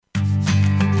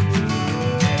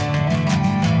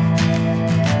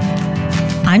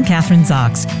Kathryn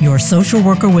Zox, your social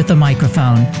worker with a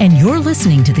microphone, and you're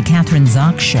listening to The Kathryn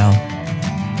Zox Show.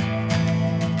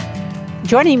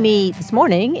 Joining me this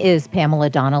morning is Pamela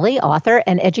Donnelly, author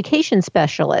and education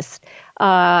specialist.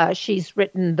 She's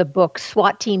written the book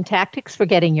SWAT Team Tactics for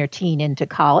Getting Your Teen into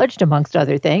College, amongst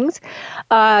other things.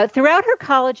 Throughout her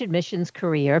college admissions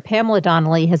career, Pamela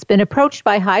Donnelly has been approached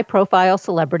by high-profile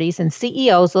celebrities and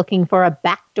CEOs looking for a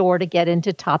backdoor to get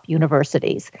into top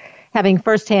universities. Having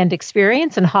firsthand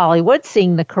experience in Hollywood,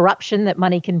 seeing the corruption that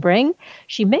money can bring,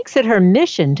 she makes it her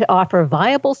mission to offer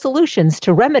viable solutions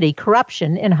to remedy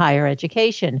corruption in higher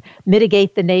education,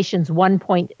 mitigate the nation's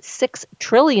 $1.6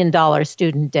 trillion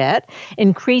student debt,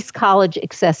 increase college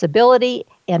accessibility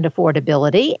and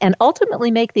affordability, and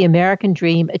ultimately make the American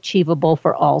dream achievable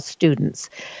for all students.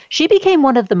 She became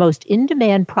one of the most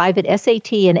in-demand private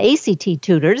SAT and ACT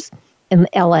tutors in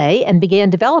LA and began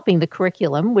developing the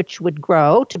curriculum, which would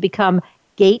grow to become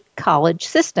GATE College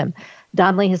System.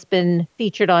 Donnelly has been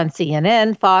featured on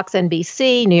CNN, Fox,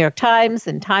 NBC, New York Times,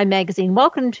 and Time Magazine.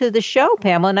 Welcome to the show,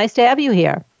 Pamela. Nice to have you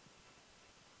here.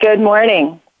 Good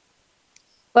morning.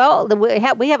 Well,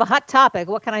 we have a hot topic.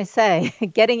 What can I say?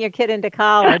 Getting your kid into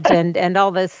college and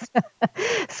all this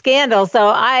scandal.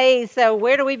 So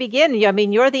where do we begin? I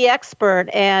mean, you're the expert,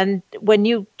 and when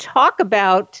you talk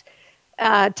about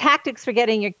tactics for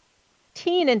getting your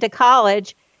teen into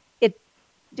college,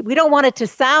 we don't want it to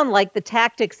sound like the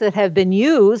tactics that have been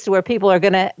used where people are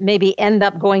going to maybe end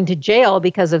up going to jail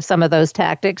because of some of those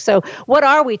tactics. So what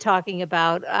are we talking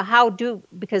about?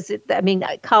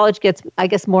 College gets, I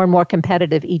guess, more and more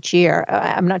competitive each year.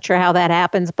 I'm not sure how that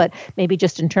happens, but maybe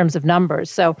just in terms of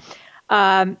numbers. So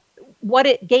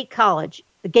GATE College,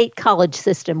 the GATE College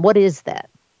System, what is that?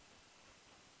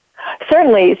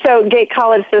 Certainly. So GATE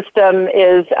College System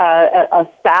is a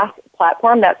SaaS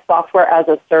platform, that's software as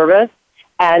a service,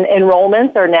 and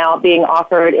enrollments are now being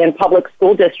offered in public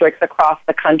school districts across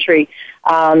the country.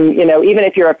 Even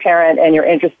if you're a parent and you're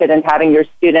interested in having your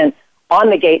student on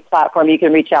the GATE platform, you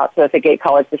can reach out to us at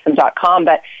gatecollegesystem.com.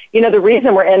 But, the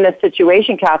reason we're in this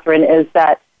situation, Kathryn, is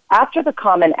that after the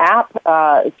Common App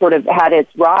sort of had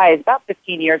its rise about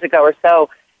 15 years ago or so,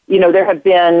 there have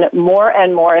been more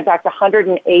and more, in fact,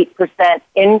 108%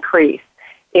 increase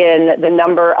in the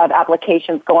number of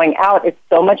applications going out. It's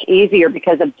so much easier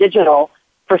because of digital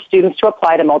for students to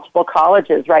apply to multiple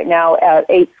colleges. Right now,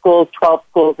 8 schools, 12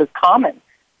 schools is common.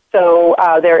 So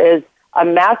there is a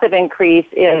massive increase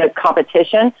in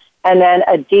competition and then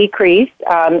a decrease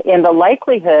in the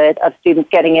likelihood of students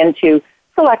getting into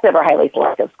selective or highly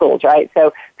selective schools, right?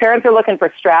 So parents are looking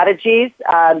for strategies.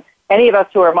 Any of us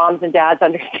who are moms and dads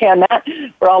understand that.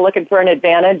 We're all looking for an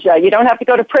advantage. You don't have to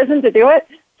go to prison to do it,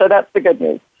 so that's the good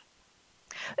news.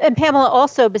 And Pamela,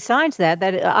 also besides that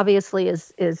obviously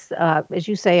is as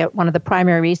you say, one of the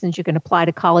primary reasons you can apply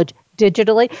to college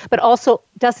digitally, but also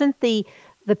doesn't the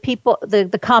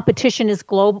competition is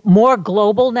more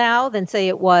global now than, say,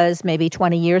 it was maybe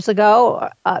 20 years ago,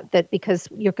 that because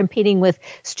you're competing with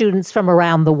students from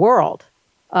around the world.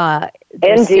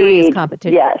 Indeed. Serious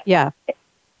competition. Yes. Yeah.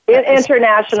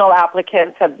 International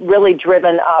applicants have really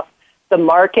driven up the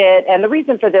market, and the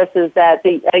reason for this is that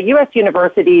the U.S.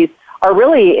 universities are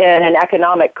really in an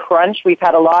economic crunch. We've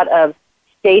had a lot of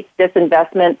state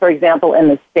disinvestment, for example, in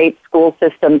the state school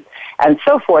systems and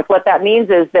so forth. What that means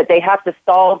is that they have to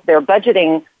solve their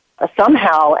budgeting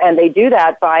somehow, and they do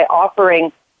that by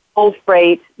offering full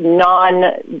freight,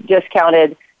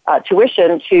 non-discounted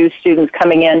tuition to students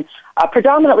coming in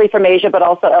predominantly from Asia, but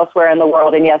also elsewhere in the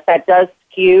world. And yes, that does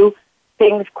skew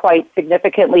things quite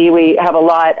significantly. We have a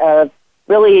lot of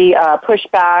really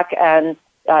pushback and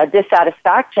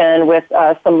dissatisfaction with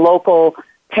some local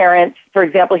parents. For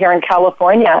example, here in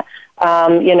California,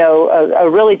 a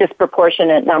really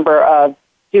disproportionate number of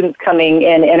students coming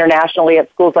in internationally at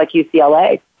schools like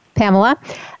UCLA. Pamela,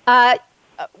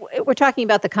 we're talking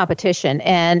about the competition,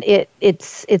 and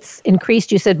it's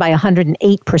increased, you said, by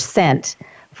 108%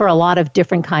 for a lot of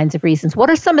different kinds of reasons. What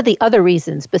are some of the other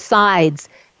reasons besides,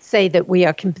 say, that we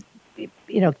are,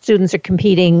 students are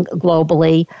competing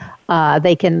globally,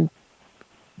 they can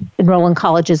enroll in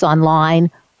colleges online,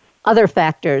 other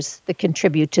factors that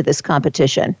contribute to this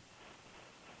competition?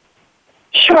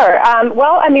 Sure.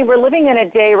 We're living in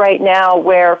a day right now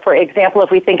where, for example,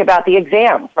 if we think about the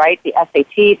exams, right, the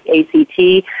SAT,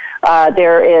 ACT,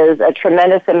 there is a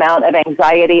tremendous amount of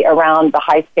anxiety around the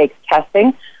high-stakes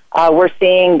testing. We're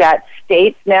seeing that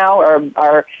states now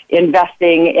are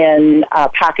investing in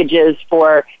packages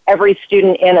for every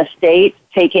student in a state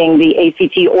taking the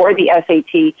ACT or the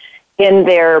SAT in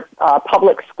their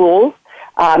public schools.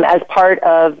 as part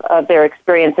of their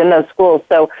experience in those schools.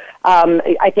 So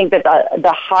I think that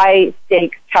the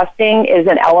high-stakes testing is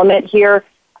an element here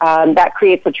that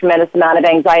creates a tremendous amount of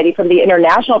anxiety. From the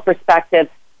international perspective,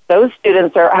 those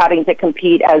students are having to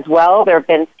compete as well. There have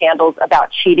been scandals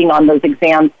about cheating on those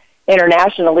exams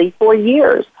internationally for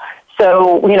years.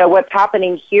 So, what's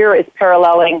happening here is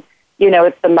paralleling,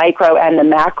 it's the micro and the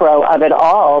macro of it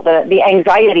all. The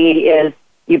anxiety is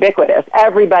ubiquitous.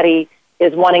 Everybody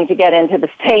is wanting to get into the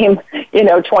same,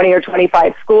 20 or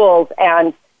 25 schools,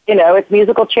 and, it's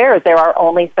musical chairs. There are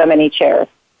only so many chairs.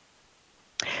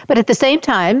 But at the same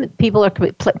time,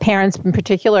 parents in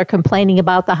particular, are complaining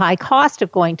about the high cost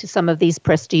of going to some of these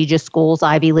prestigious schools,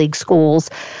 Ivy League schools,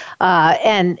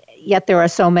 and yet there are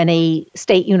so many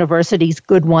state universities,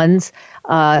 good ones,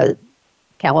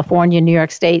 California, New York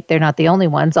State, they're not the only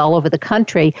ones, all over the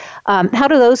country. How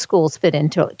do those schools fit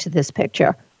into this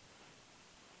picture?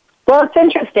 Well, it's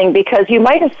interesting because you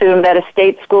might assume that a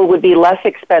state school would be less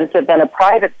expensive than a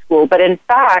private school, but in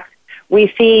fact,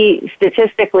 we see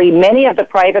statistically many of the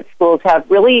private schools have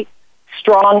really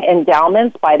strong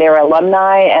endowments by their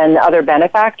alumni and other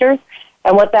benefactors.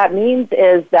 And what that means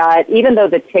is that even though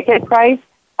the ticket price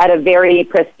at a very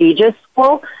prestigious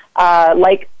school,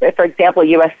 like, for example,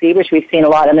 USC, which we've seen a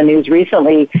lot in the news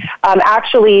recently,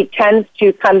 actually tends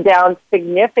to come down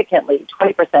significantly,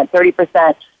 20%,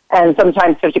 30%, and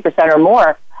sometimes 50% or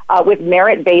more, with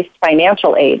merit-based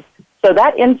financial aid. So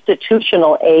that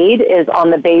institutional aid is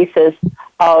on the basis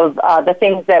of the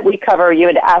things that we cover. You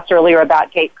had asked earlier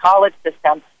about GATE college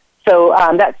system. So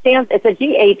it's a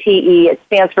GATE. It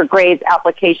stands for grades,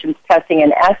 applications, testing,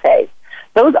 and essays.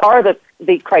 Those are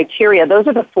the criteria. Those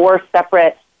are the four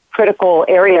separate critical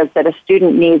areas that a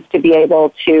student needs to be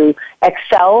able to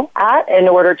excel at in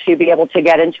order to be able to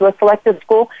get into a selective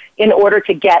school, in order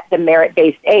to get the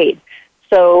merit-based aid.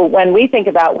 So when we think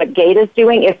about what GATE is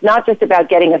doing, it's not just about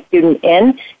getting a student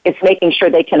in, it's making sure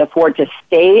they can afford to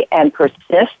stay and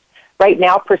persist. Right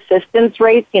now, persistence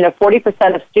rates,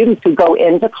 40% of students who go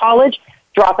into college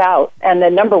drop out, and the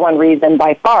number one reason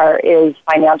by far is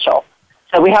financial.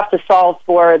 So we have to solve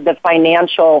for the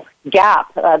financial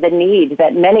gap, the need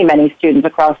that many, many students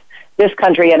across this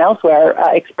country and elsewhere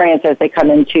experience as they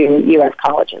come into U.S.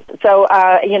 colleges. So,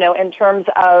 in terms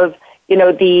of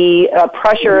the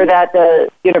pressure that the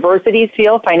universities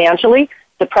feel financially,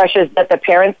 the pressures that the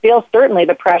parents feel, certainly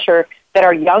the pressure that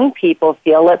our young people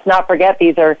feel. Let's not forget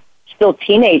these are still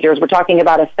teenagers. We're talking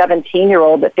about a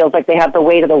 17-year-old that feels like they have the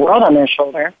weight of the world on their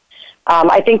shoulder.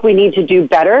 I think we need to do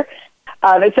better.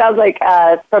 It sounds like,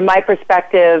 from my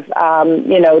perspective,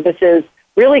 this is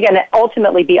really going to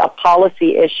ultimately be a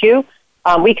policy issue.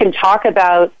 We can talk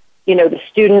about, the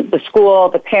student, the school,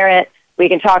 the parent. We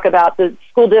can talk about the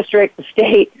school district, the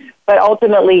state, but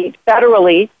ultimately,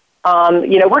 federally,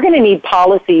 we're going to need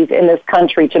policies in this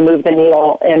country to move the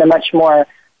needle in a much more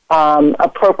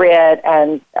appropriate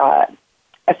and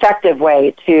effective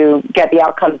way to get the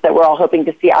outcomes that we're all hoping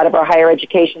to see out of our higher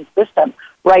education system.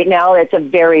 Right now, it's a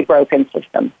very broken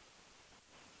system.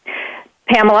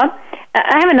 Pamela,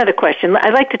 I have another question.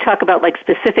 I'd like to talk about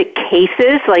specific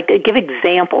cases, give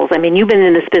examples. I mean, you've been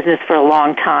in this business for a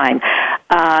long time.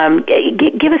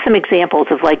 Give us some examples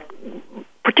of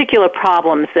particular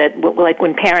problems that,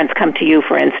 when parents come to you,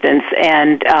 for instance,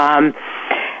 and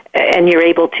you're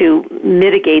able to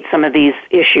mitigate some of these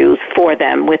issues for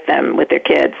them, with their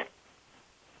kids.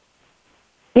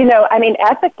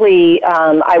 Ethically,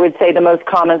 I would say the most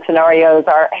common scenarios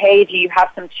are, hey, do you have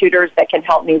some tutors that can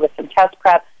help me with some test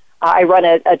prep? I run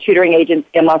a tutoring agency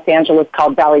in Los Angeles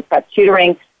called Valley Prep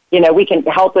Tutoring. We can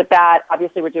help with that.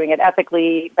 Obviously, we're doing it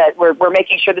ethically, but we're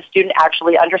making sure the student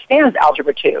actually understands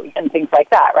Algebra 2 and things like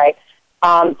that, right?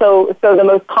 So the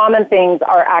most common things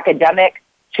are academic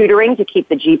tutoring to keep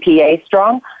the GPA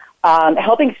strong.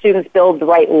 Helping students build the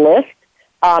right list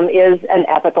is an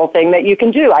ethical thing that you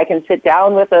can do. I can sit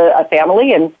down with a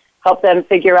family and help them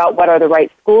figure out what are the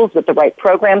right schools with the right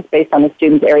programs based on the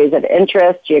student's areas of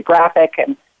interest, geographic,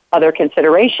 and other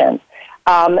considerations.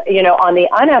 On the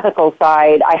unethical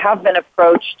side, I have been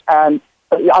approached.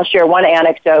 I'll share one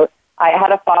anecdote. I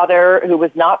had a father who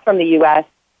was not from the U.S.,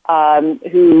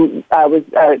 who was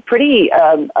pretty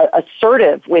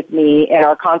assertive with me in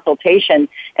our consultation,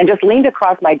 and just leaned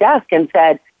across my desk and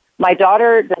said, my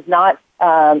daughter does not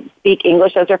speak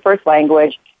English as her first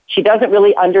language. She doesn't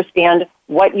really understand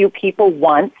what you people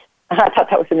want. I thought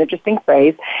that was an interesting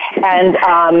phrase. And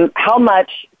how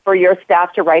much for your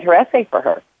staff to write her essay for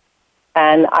her?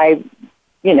 And I,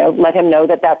 let him know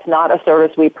that that's not a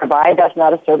service we provide. That's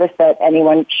not a service that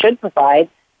anyone should provide,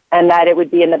 and that it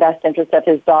would be in the best interest of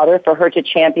his daughter for her to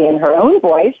champion her own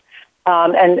voice,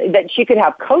 and that she could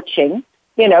have coaching,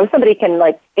 somebody can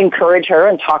like encourage her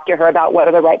and talk to her about what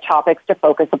are the right topics to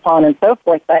focus upon and so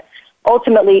forth. But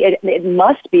ultimately, it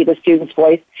must be the student's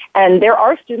voice. And there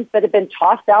are students that have been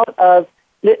tossed out of,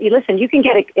 listen, you can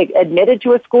get admitted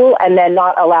to a school and then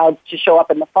not allowed to show up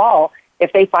in the fall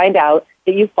if they find out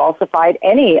that you falsified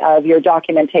any of your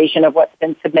documentation of what's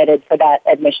been submitted for that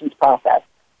admissions process.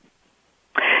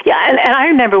 Yeah, and I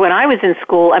remember when I was in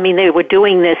school, I mean, they were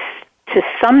doing this to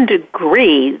some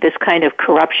degree, this kind of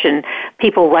corruption,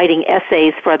 people writing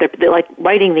essays for like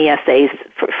writing the essays,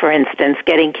 for instance,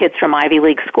 getting kids from Ivy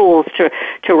League schools to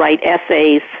write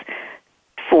essays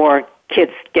for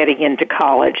kids getting into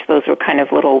college. Those were kind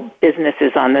of little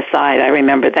businesses on the side. I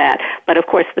remember that. But of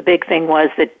course, the big thing was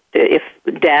that if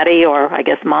daddy or I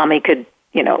guess mommy could,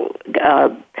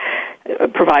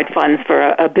 provide funds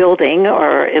for a building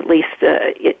or at least,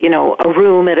 a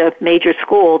room at a major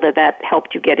school that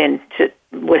helped you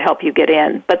would help you get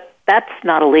in. But that's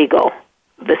not illegal,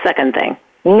 the second thing.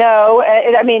 No,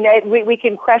 I mean, we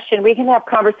can have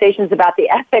conversations about the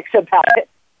ethics about it.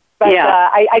 But yeah.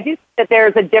 I do think that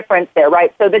there's a difference there,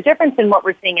 right? So the difference in what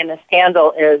we're seeing in the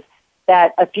scandal is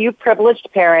that a few privileged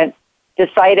parents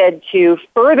decided to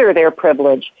further their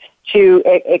privilege to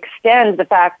extend the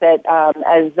fact that,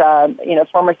 as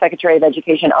former Secretary of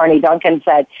Education Arne Duncan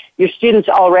said, your student's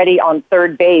already on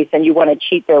third base and you want to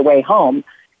cheat their way home.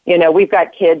 We've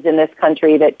got kids in this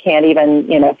country that can't even,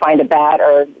 find a bat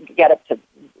or get up to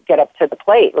the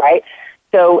plate, right?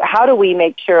 So how do we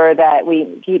make sure that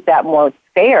we keep that more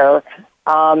fair?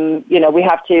 We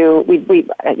have to,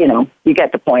 you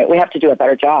get the point. We have to do a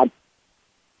better job.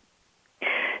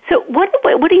 So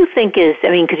what do you think is, I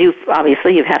mean, because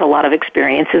you've had a lot of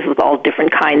experiences with all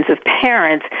different kinds of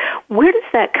parents. Where does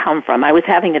that come from? I was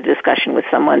having a discussion with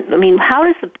someone. I mean, how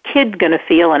is the kid going to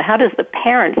feel and how does the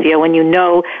parent feel when you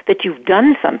know that you've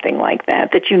done something like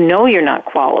that you know you're not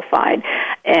qualified?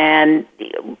 And,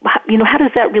 how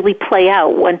does that really play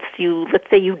out once let's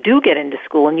say you do get into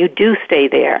school and you do stay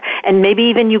there and maybe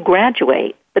even you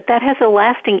graduate? But that has a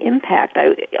lasting impact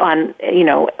on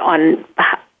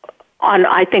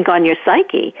I think on your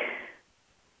psyche.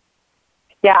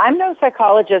 Yeah, I'm no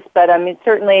psychologist, but I mean,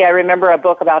 certainly I remember a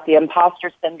book about the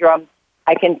imposter syndrome.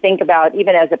 I can think about,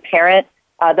 even as a parent,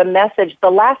 the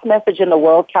last message in the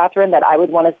world, Kathryn, that I would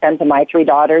want to send to my 3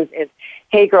 daughters is,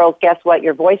 hey, girls, guess what?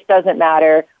 Your voice doesn't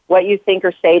matter. What you think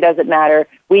or say doesn't matter.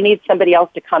 We need somebody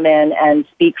else to come in and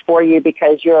speak for you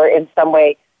because you're in some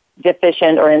way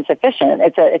deficient or insufficient.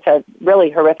 It's a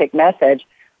really horrific message.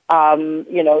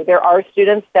 There are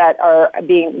students that are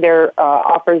their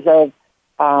offers of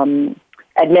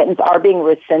admittance are being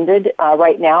rescinded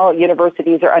right now.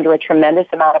 Universities are under a tremendous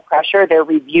amount of pressure. They're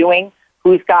reviewing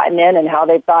who's gotten in and how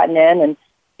they've gotten in. And,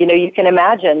 you can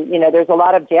imagine, there's a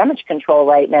lot of damage control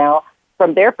right now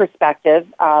from their perspective.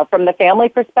 From the family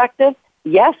perspective,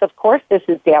 yes, of course this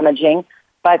is damaging.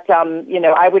 But,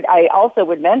 I also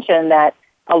would mention that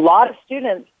a lot of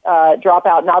students drop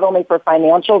out not only for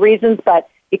financial reasons, but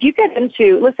if you get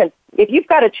if you've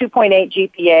got a 2.8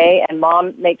 GPA and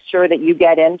mom makes sure that you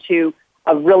get into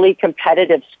a really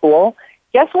competitive school,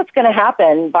 guess what's going to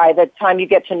happen by the time you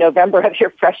get to November of your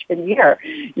freshman year?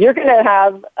 You're going to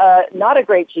have not a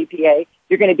great GPA.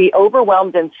 You're going to be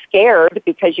overwhelmed and scared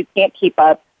because you can't keep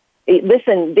up.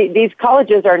 Listen, these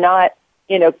colleges are not,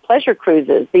 pleasure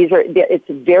cruises. It's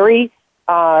a very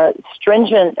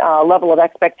stringent level of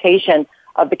expectation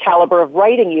of the caliber of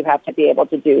writing you have to be able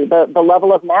to do, the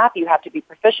level of math you have to be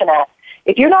proficient at.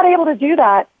 If you're not able to do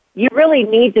that, you really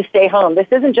need to stay home. This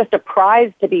isn't just a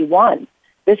prize to be won.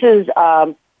 This is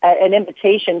an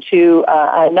invitation to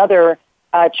another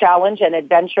challenge and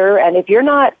adventure. And if you're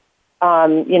not,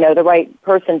 the right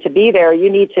person to be there, you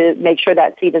need to make sure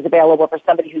that seat is available for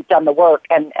somebody who's done the work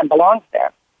and belongs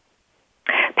there.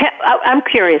 I'm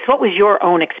curious, what was your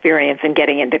own experience in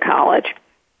getting into college?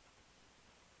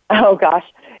 Oh, gosh.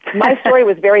 My story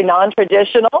was very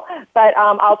non-traditional, but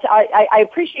I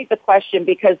appreciate the question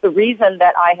because the reason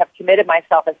that I have committed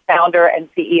myself as founder and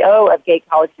CEO of Gate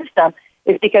College System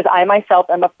is because I myself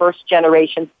am a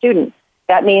first-generation student.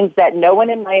 That means that no one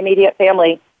in my immediate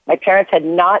family, my parents had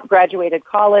not graduated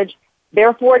college,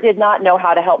 therefore did not know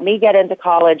how to help me get into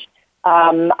college.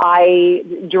 I,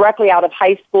 directly out of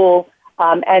high school,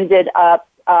 ended up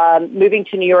moving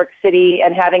to New York City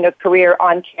and having a career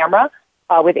on camera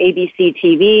with ABC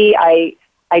TV. I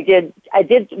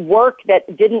did work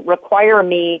that didn't require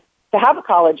me to have a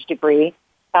college degree,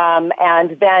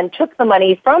 and then took the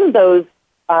money from those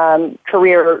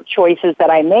career choices that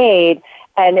I made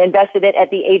and invested it at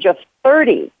the age of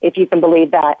 30, if you can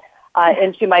believe that,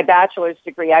 into my bachelor's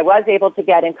degree. I was able to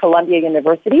get in Columbia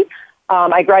University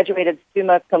I graduated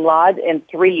summa cum laude in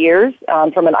 3 years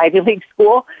from an Ivy League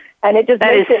school, and it just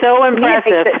that is so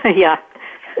impressive. Yeah.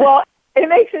 Well, it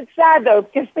makes it sad though,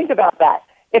 because think about that.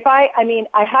 If I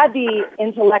had the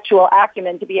intellectual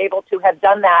acumen to be able to have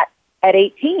done that at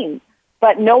 18,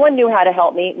 but no one knew how to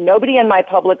help me. Nobody in my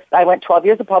I went 12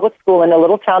 years of public school in a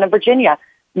little town in Virginia.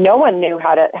 No one knew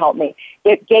how to help me.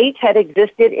 If GATE had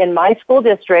existed in my school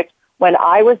district when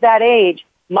I was that age,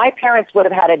 my parents would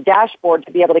have had a dashboard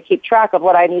to be able to keep track of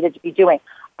what I needed to be doing.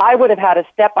 I would have had a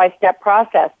step-by-step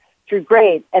process through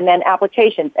grades and then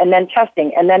applications and then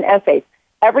testing and then essays.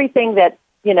 Everything that,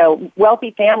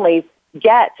 wealthy families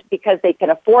get because they can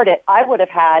afford it, I would have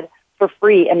had for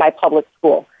free in my public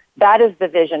school. That is the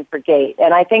vision for GATE,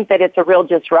 and I think that it's a real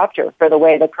disruptor for the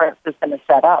way the current system is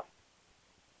set up.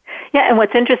 Yeah, and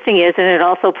what's interesting is, and it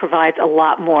also provides a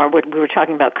lot more, we were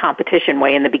talking about competition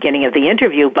way in the beginning of the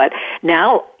interview, but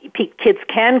now kids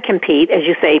can compete, as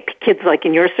you say, kids like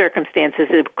in your circumstances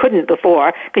who couldn't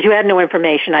before because you had no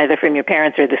information either from your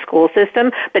parents or the school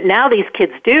system, but now these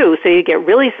kids do, so you get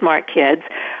really smart kids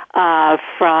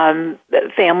from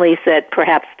families that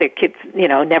perhaps their kids,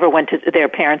 their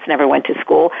parents never went to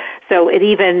school, so it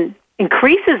even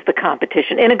increases the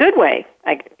competition in a good way,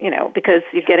 because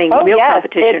you're getting real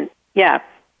competition.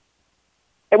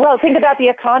 Well, think about the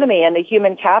economy and the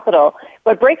human capital.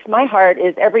 What breaks my heart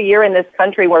is every year in this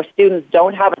country where students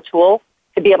don't have a tool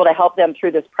to be able to help them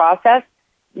through this process,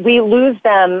 we lose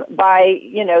them by,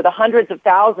 the hundreds of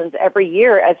thousands every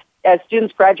year as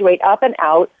students graduate up and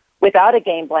out without a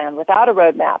game plan, without a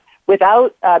roadmap,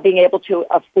 without being able to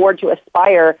afford to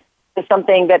aspire to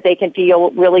something that they can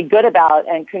feel really good about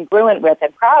and congruent with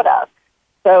and proud of.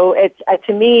 So it's,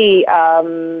 to me,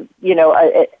 an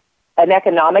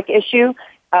economic issue.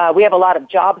 We have a lot of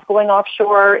jobs going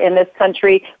offshore in this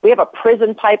country. We have a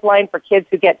prison pipeline for kids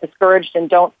who get discouraged and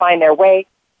don't find their way.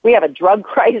 We have a drug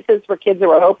crisis for kids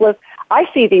who are hopeless. I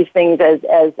see these things as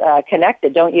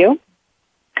connected, don't you?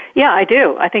 Yeah, I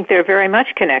do. I think they're very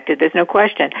much connected. There's no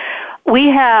question. We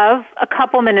have a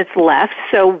couple minutes left,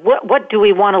 so what do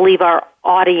we want to leave our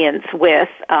audience with?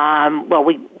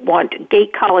 We want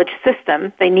GATE College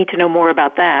System. They need to know more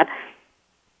about that.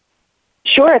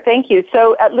 Sure, thank you.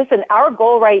 So, listen, our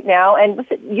goal right now, and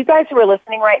listen, you guys who are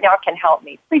listening right now can help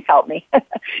me. Please help me.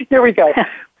 Here we go.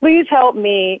 Please help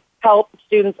me help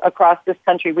students across this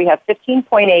country. We have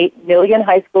 15.8 million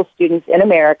high school students in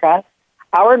America.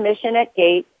 Our mission at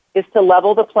GATE is to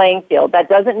level the playing field. That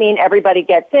doesn't mean everybody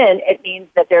gets in. It means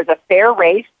that there's a fair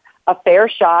race, a fair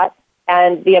shot,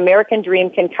 and the American dream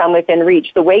can come within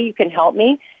reach. The way you can help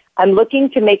me, I'm looking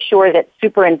to make sure that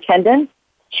superintendents,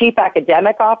 chief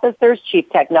academic officers, chief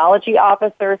technology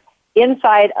officers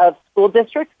inside of school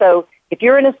districts. So if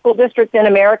you're in a school district in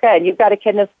America and you've got a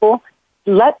kid in a school,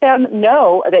 let them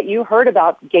know that you heard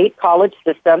about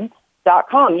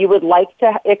gatecollegesystem.com. You would like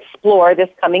to explore this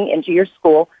coming into your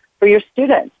school for your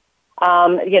students.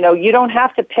 You don't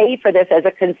have to pay for this as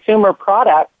a consumer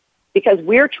product because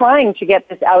we're trying to get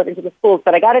this out into the schools.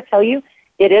 But I got to tell you,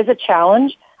 it is a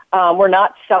challenge. We're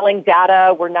not selling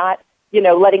data. We're not,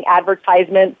 letting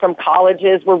advertisement from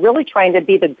colleges. We're really trying to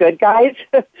be the good guys,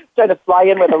 trying to fly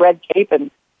in with a red cape and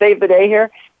save the day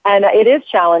here. And it is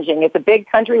challenging. It's a big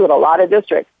country with a lot of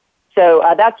districts. So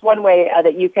that's one way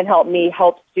that you can help me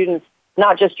help students,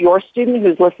 not just your student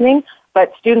who's listening,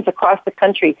 but students across the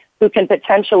country who can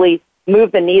potentially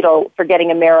move the needle for getting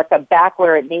America back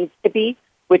where it needs to be,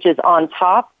 which is on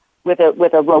top with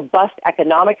a robust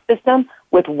economic system,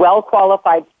 with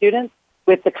well-qualified students,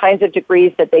 with the kinds of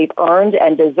degrees that they've earned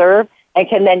and deserve, and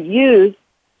can then use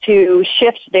to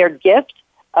shift their gift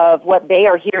of what they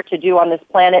are here to do on this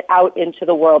planet out into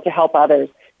the world to help others.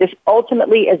 This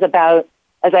ultimately is about,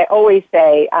 as I always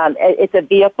say, it's a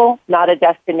vehicle, not a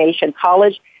destination.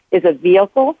 College is a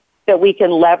vehicle that we can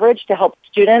leverage to help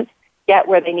students get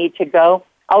where they need to go.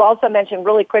 I'll also mention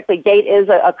really quickly, GATE is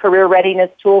a career readiness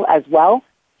tool as well.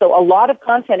 So a lot of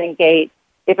content in GATE,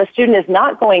 if a student is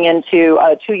not going into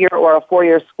a 2-year or a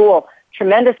 4-year school,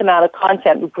 tremendous amount of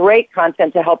content, great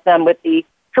content to help them with the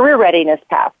career readiness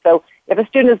path. So if a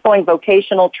student is going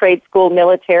vocational, trade school,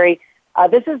 military,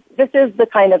 this is the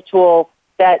kind of tool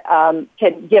that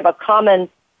can give a common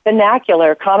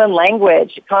vernacular, common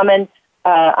language, common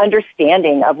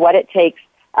understanding of what it takes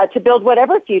to build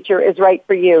whatever future is right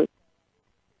for you.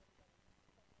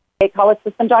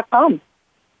 GateCollegeSystem.com.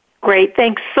 Great.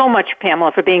 Thanks so much,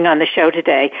 Pamela, for being on the show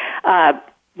today.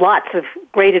 Lots of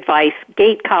great advice.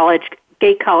 GATE College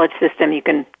System. You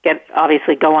can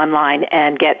obviously go online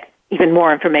and get even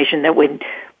more information that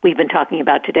we've been talking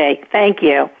about today. Thank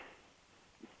you.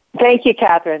 Thank you,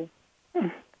 Kathryn.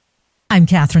 I'm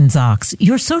Kathryn Zox,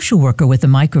 your social worker with a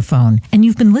microphone, and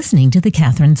you've been listening to The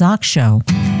Kathryn Zox Show.